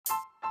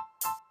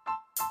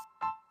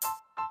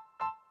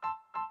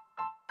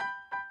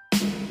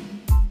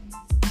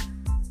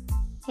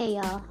Hey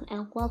y'all,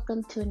 and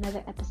welcome to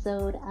another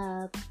episode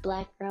of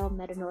Black Girl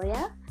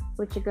Metanoia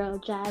with your girl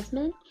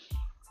Jasmine.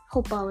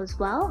 Hope all is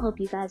well. Hope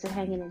you guys are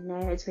hanging in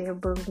there as we are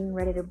getting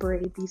ready to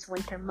breathe these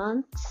winter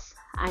months.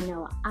 I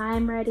know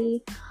I'm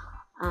ready.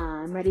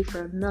 I'm ready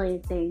for a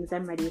million things.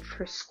 I'm ready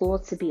for school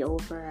to be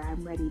over.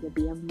 I'm ready to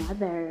be a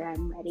mother.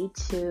 I'm ready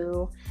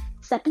to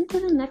step into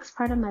the next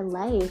part of my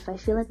life. I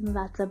feel like I'm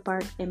about to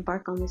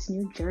embark on this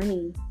new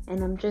journey,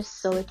 and I'm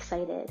just so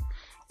excited.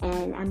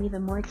 And I'm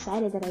even more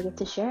excited that I get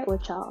to share it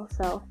with y'all.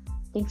 So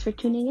thanks for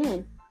tuning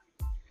in.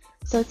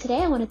 So today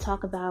I want to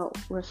talk about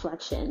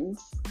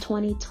reflections.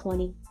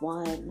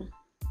 2021.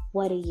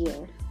 What a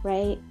year,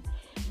 right?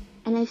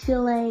 And I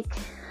feel like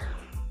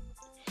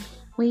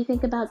when you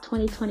think about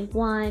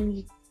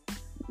 2021,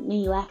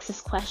 you ask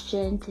this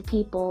question to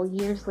people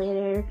years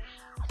later,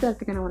 I feel like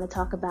they're going to want to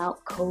talk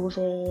about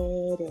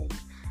COVID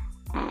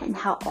and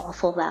how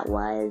awful that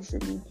was,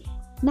 and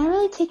not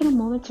really taking a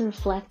moment to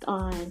reflect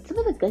on some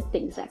of the good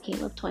things that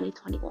came of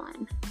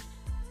 2021.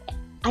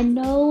 I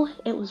know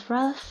it was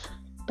rough,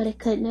 but it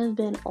couldn't have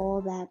been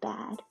all that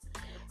bad.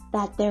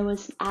 That there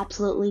was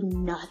absolutely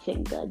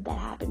nothing good that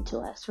happened to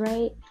us,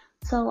 right?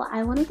 So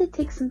I wanted to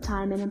take some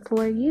time and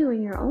implore you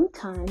in your own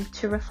time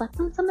to reflect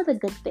on some of the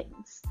good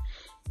things.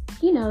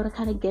 To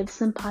kind of give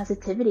some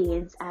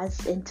positivity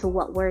as into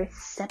what we're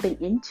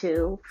stepping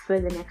into for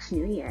the next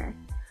new year.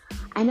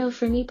 I know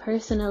for me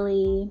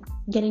personally,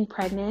 getting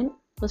pregnant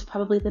was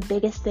probably the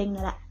biggest thing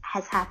that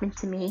has happened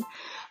to me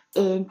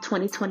in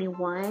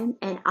 2021,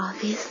 and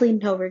obviously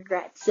no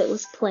regrets. It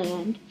was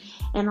planned,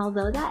 and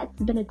although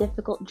that's been a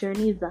difficult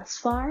journey thus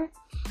far,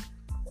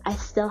 I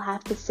still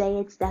have to say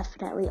it's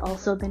definitely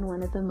also been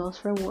one of the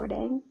most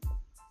rewarding.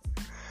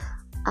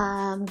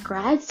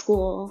 Grad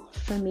school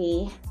for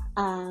me,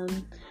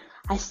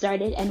 I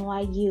started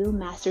NYU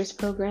master's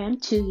program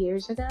 2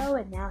 years ago,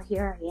 and now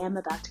here I am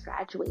about to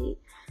graduate.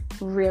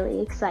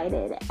 Really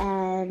excited,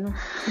 and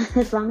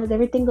as long as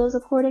everything goes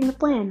according to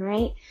plan,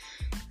 right?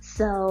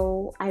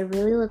 So I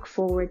really look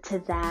forward to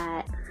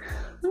that.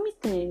 Let me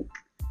think.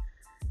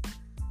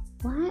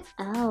 What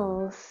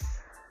else?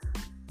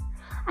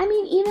 I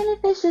mean, even if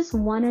it's just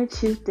one or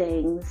two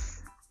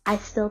things, I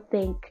still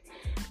think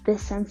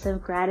this sense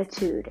of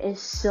gratitude is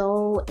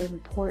so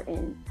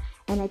important.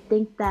 And I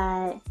think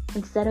that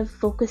instead of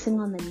focusing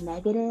on the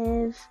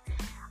negative,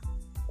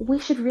 we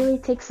should really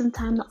take some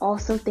time to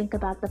also think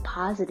about the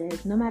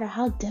positive, no matter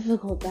how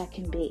difficult that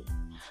can be.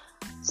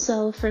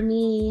 So for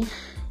me,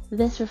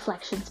 this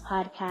Reflections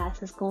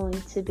podcast is going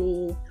to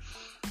be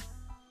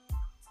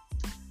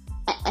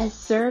as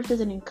served as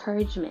an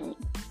encouragement.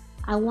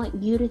 I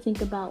want you to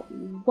think about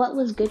what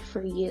was good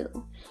for you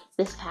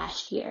this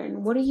past year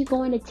and what are you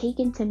going to take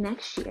into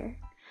next year.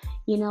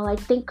 I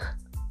think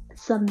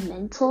some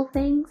mental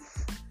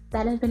things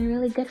that have been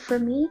really good for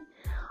me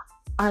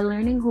are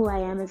learning who I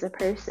am as a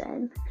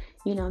person.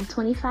 I'm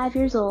 25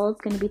 years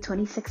old, going to be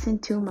 26 in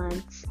 2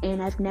 months,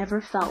 and I've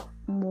never felt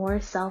more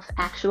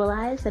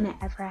self-actualized than I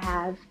ever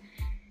have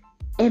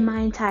in my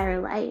entire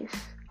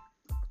life.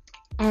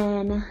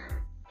 And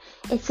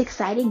it's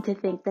exciting to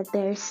think that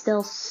there's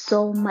still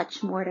so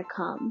much more to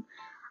come,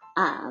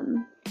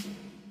 and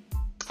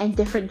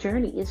different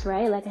journeys,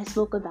 right? Like I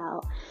spoke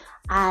about,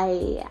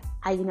 I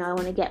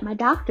want to get my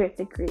doctorate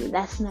degree.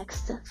 That's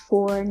next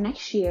for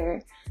next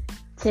year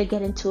to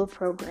get into a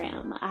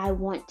program. I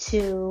want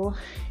to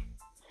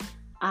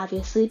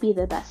obviously be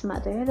the best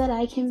mother that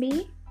I can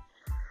be.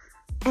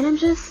 And I'm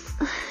just,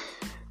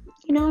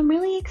 I'm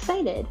really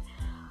excited.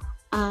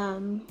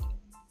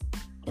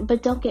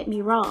 But don't get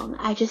me wrong.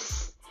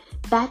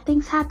 Bad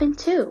things happen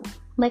too.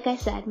 Like I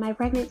said, my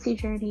pregnancy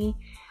journey,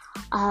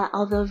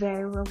 although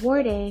very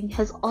rewarding,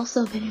 has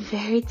also been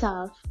very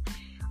tough,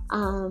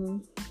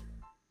 and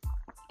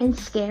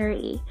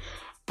scary.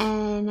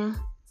 And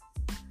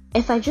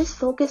if I just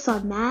focus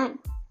on that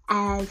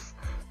as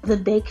the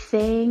big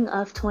thing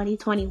of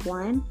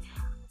 2021,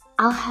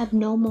 I'll have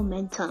no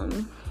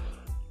momentum.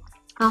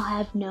 I'll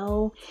have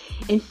no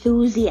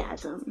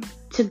enthusiasm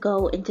to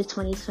go into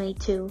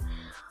 2022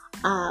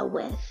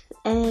 with.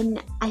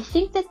 And I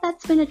think that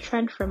that's been a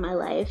trend for my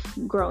life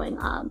growing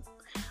up,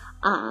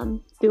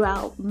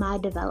 throughout my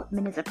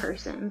development as a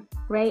person,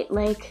 right?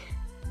 Like,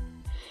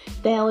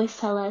 they always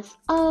tell us,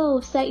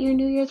 set your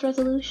New Year's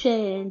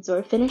resolutions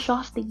or finish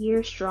off the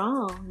year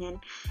strong. And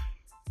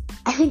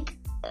I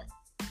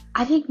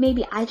think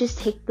maybe I just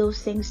take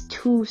those things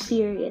too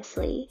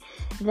seriously,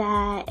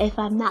 that if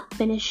I'm not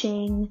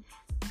finishing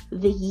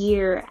the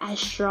year as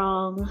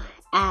strong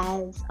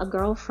as a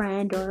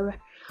girlfriend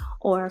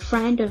or a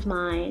friend of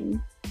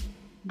mine,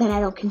 then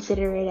I don't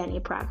consider it any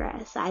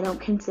progress. I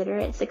don't consider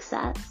it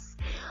success.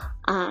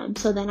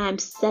 So then I'm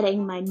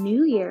setting my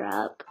new year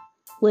up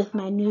with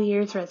my New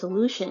Year's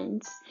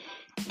resolutions,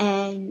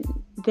 and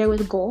there were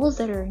goals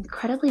that are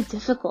incredibly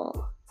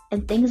difficult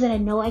and things that I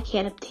know I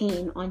can't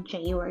obtain on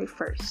January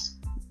 1st,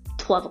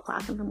 12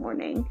 o'clock in the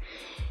morning.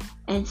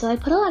 And so I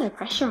put a lot of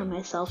pressure on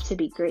myself to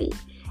be great.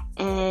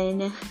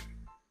 And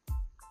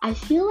I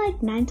feel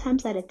like 9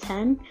 times out of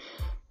 10,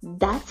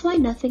 that's why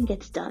nothing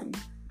gets done.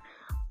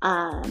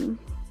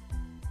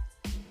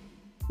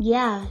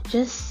 yeah,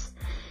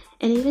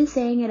 and even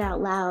saying it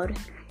out loud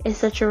is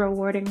such a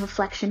rewarding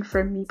reflection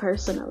for me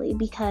personally,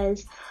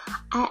 because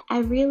I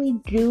really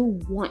do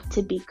want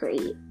to be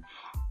great,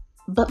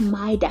 but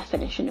my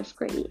definition of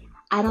great.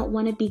 I don't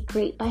want to be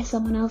great by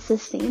someone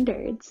else's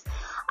standards.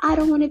 I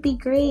don't want to be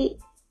great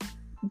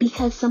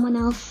because someone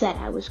else said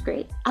I was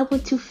great. I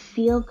want to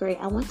feel great.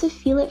 I want to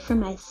feel it for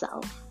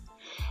myself.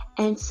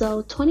 And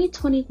so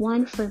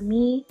 2021 for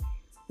me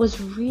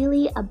was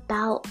really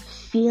about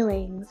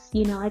feelings.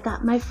 I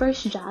got my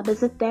first job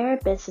as a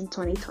therapist in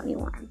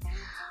 2021.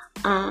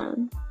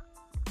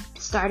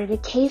 Started a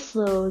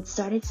caseload,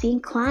 started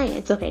seeing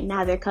clients. Okay,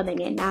 now they're coming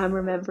in. Now I'm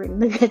remembering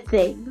the good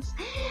things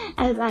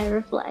as I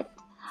reflect.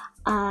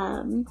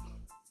 I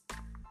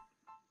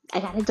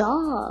got a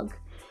dog.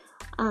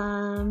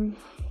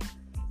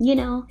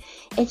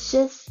 It's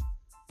just,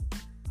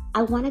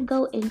 I want to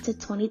go into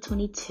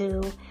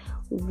 2022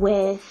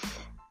 with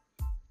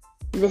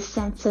this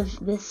sense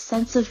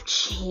of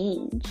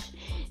change,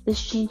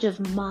 this change of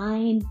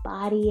mind,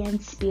 body,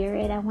 and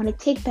spirit. I want to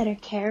take better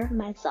care of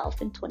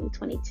myself in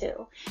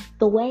 2022.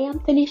 The way I'm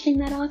finishing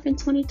that off in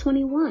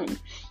 2021,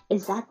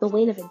 is that the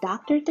weight of a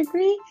doctorate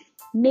degree?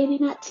 Maybe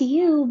not to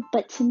you,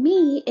 but to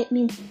me, it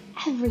means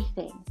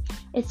everything.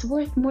 It's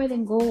worth more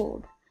than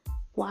gold.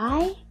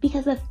 Why?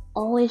 Because I've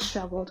always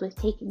struggled with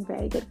taking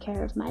very good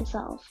care of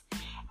myself.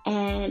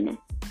 And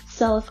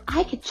so if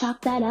I could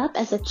chalk that up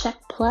as a check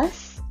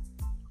plus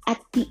at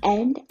the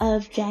end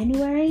of at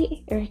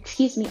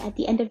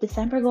the end of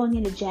December going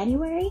into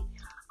January,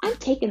 I'm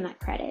taking that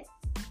credit.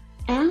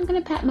 And I'm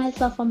going to pat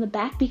myself on the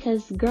back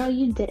because, girl,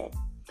 you did it.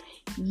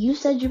 You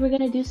said you were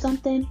going to do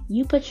something.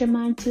 You put your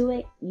mind to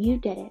it. You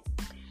did it.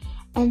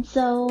 And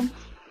so,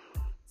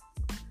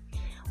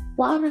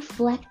 while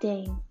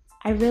reflecting,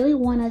 I really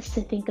want us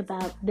to think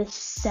about this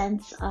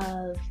sense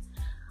of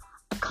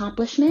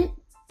accomplishment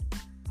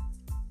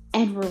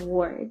and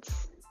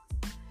rewards.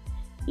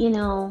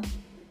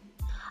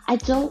 I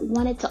don't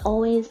want it to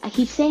always, I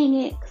keep saying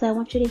it because I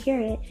want you to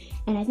hear it,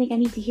 and I think I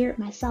need to hear it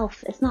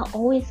myself. It's not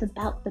always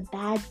about the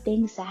bad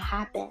things that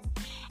happen.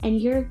 And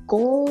your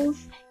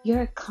goals,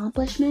 your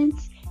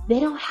accomplishments, they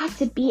don't have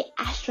to be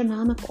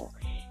astronomical.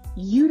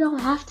 You don't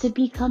have to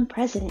become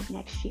president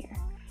next year.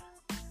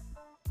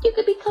 You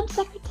could become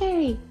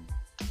secretary.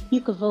 You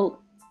could vote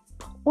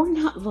or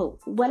not vote.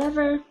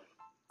 Whatever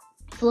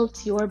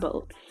floats your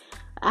boat.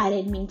 I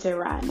didn't mean to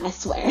rhyme, I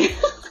swear.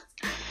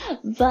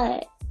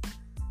 But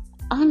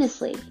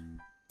honestly,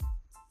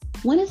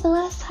 when is the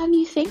last time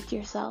you thanked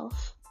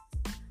yourself?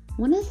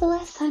 When is the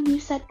last time you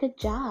said good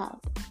job?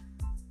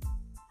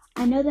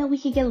 I know that we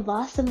could get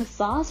lost in the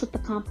sauce with the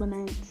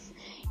compliments.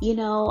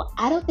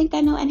 I don't think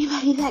I know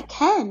anybody that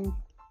can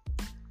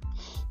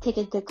take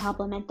a good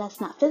compliment that's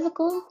not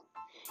physical.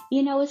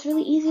 It's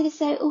really easy to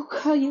say, "Oh,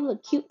 girl, you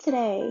look cute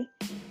today."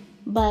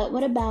 But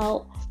what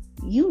about,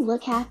 "You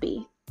look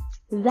happy"?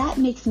 That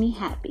makes me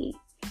happy.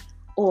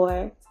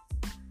 Or,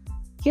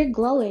 "You're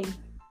glowing.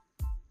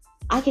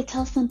 I could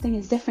tell something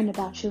is different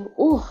about you."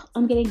 Oh,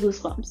 I'm getting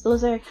goosebumps.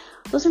 Those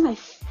are my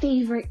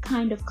favorite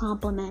kind of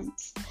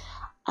compliments.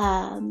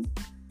 I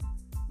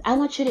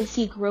want you to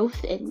see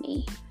growth in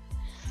me.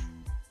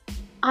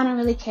 I don't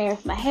really care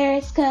if my hair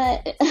is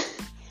cut,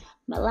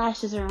 my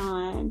lashes are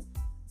on,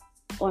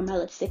 or my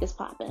lipstick is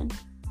popping.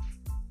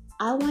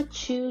 I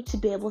want you to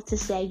be able to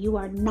say you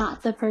are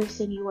not the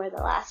person you were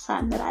the last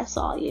time that I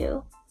saw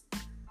you.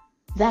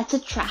 That's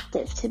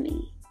attractive to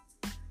me.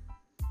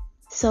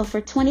 So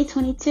for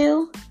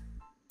 2022,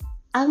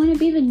 I want to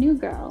be the new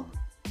girl,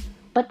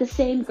 but the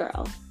same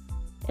girl.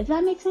 If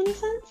that makes any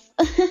sense?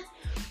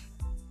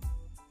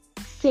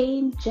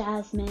 Same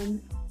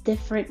Jasmine,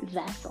 different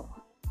vessel,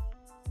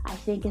 I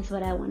think is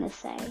what I want to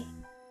say.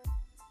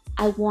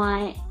 I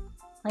want,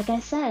 like I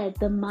said,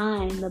 the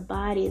mind, the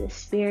body, the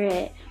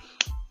spirit,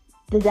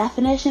 the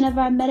definition of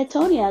our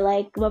metatonia,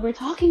 like what we're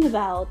talking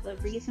about, the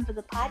reason for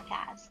the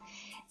podcast.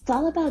 It's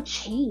all about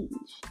change.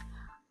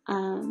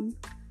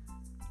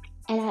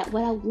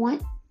 What I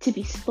want to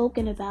be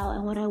spoken about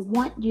and what I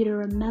want you to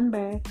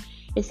remember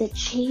is that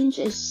change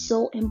is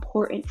so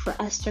important for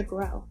us to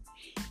grow.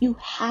 You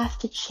have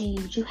to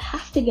change. You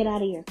have to get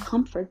out of your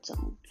comfort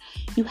zone.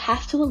 You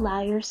have to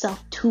allow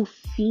yourself to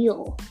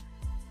feel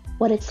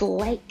what it's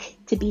like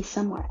to be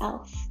somewhere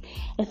else.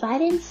 If I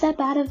didn't step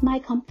out of my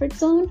comfort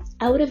zone,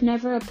 I would have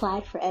never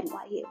applied for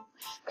NYU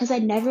because I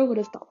never would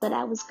have thought that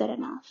I was good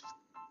enough.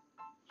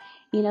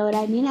 You know what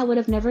I mean? I would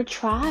have never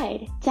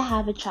tried to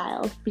have a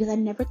child because I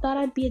never thought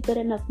I'd be a good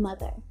enough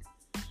mother.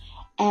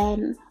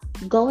 And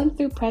going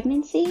through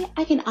pregnancy,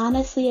 I can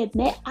honestly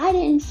admit I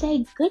didn't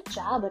say good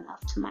job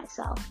enough to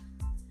myself.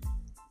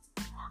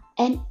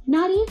 And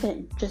not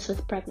even just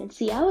with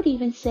pregnancy. I would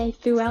even say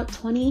throughout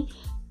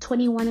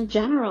 2021 in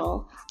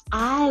general,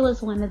 I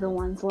was one of the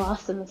ones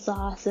lost in the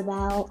sauce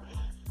about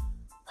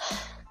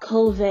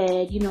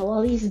COVID,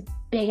 all these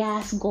big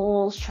ass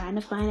goals, trying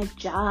to find a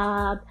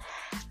job,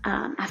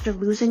 after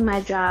losing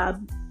my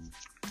job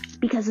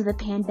because of the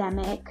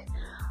pandemic,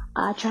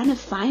 trying to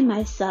find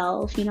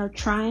myself,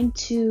 trying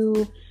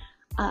to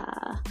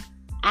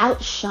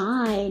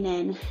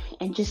outshine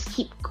and just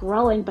keep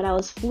growing, but I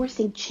was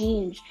forcing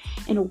change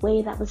in a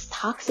way that was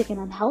toxic and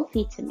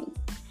unhealthy to me.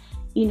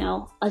 You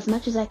know, as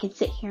much as I can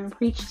sit here and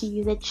preach to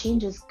you that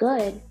change is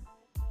good,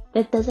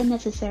 that doesn't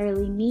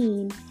necessarily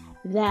mean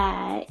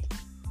that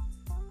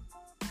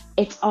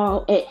it's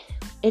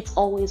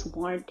always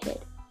warranted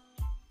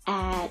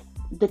at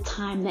the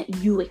time that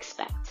you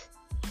expect.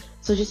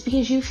 So just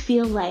because you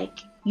feel like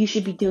you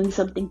should be doing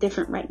something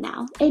different right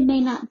now, it may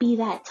not be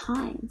that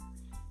time.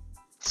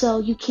 So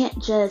you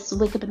can't just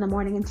wake up in the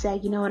morning and say,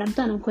 you know what, I'm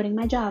done, I'm quitting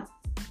my job.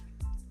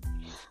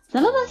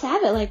 Some of us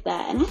have it like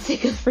that, and I say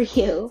good for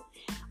you.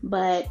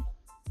 But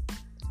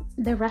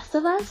the rest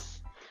of us,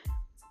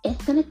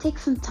 it's going to take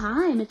some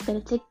time. It's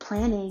going to take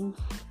planning,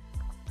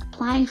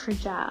 applying for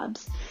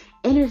jobs,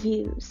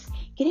 interviews,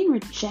 getting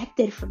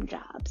rejected from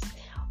jobs,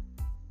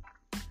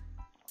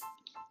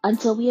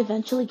 until we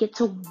eventually get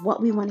to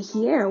what we want to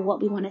hear or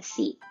what we want to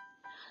see.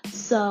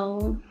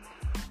 So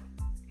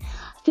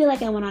I feel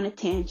like I went on a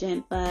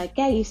tangent, but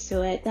get used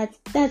to it.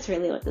 That's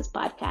really what this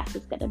podcast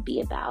is going to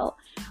be about,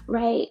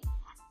 right?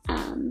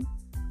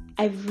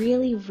 I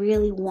really,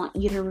 really want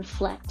you to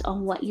reflect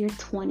on what your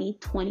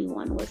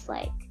 2021 was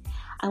like.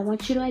 I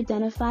want you to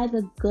identify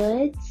the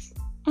goods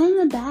and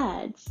the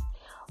bads.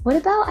 What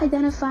about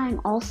identifying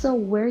also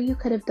where you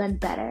could have done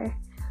better,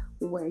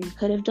 where you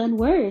could have done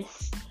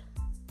worse?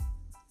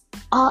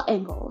 All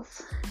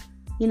angles.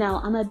 You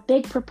know, I'm a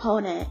big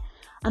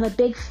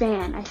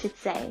fan, I should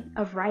say,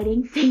 of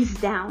writing things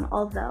down,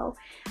 although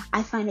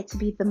I find it to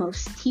be the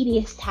most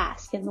tedious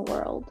task in the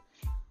world.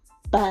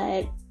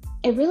 But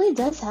it really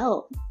does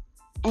help.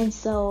 And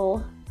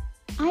so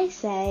I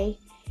say,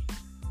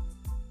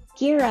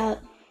 gear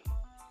up.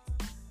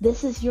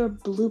 This is your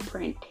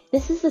blueprint.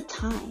 This is the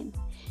time.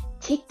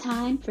 Take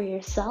time for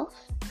yourself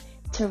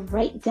to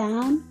write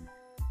down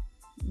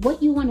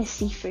what you want to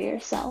see for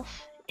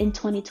yourself in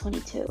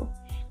 2022.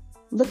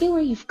 Look at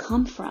where you've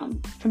come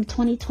from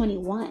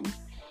 2021.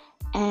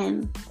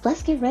 And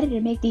let's get ready to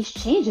make these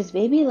changes,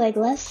 baby. Like,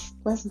 let's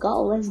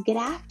go. Let's get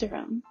after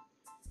them.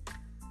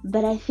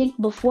 But I think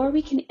before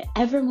we can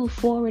ever move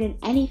forward in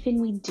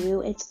anything we do,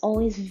 it's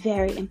always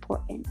very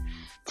important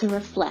to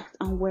reflect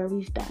on where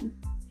we've been.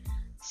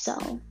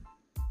 So,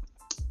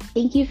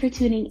 thank you for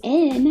tuning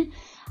in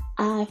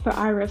for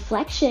our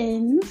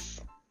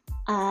reflections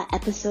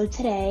episode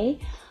today.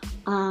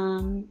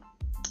 The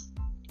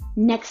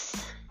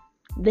next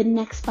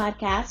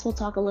podcast, we'll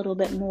talk a little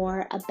bit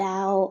more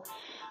about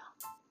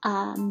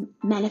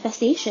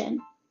manifestation.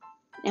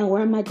 And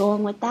where am I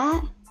going with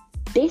that?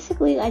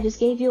 Basically, I just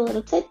gave you a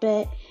little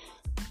tidbit.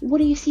 What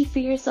do you see for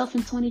yourself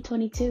in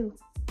 2022?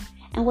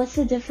 And what's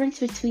the difference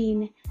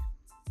between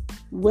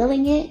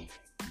willing it,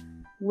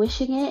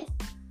 wishing it,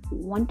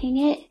 wanting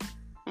it,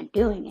 and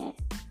doing it?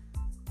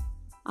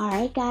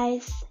 Alright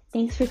guys,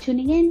 thanks for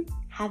tuning in.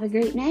 Have a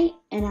great night,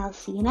 and I'll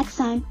see you next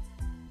time.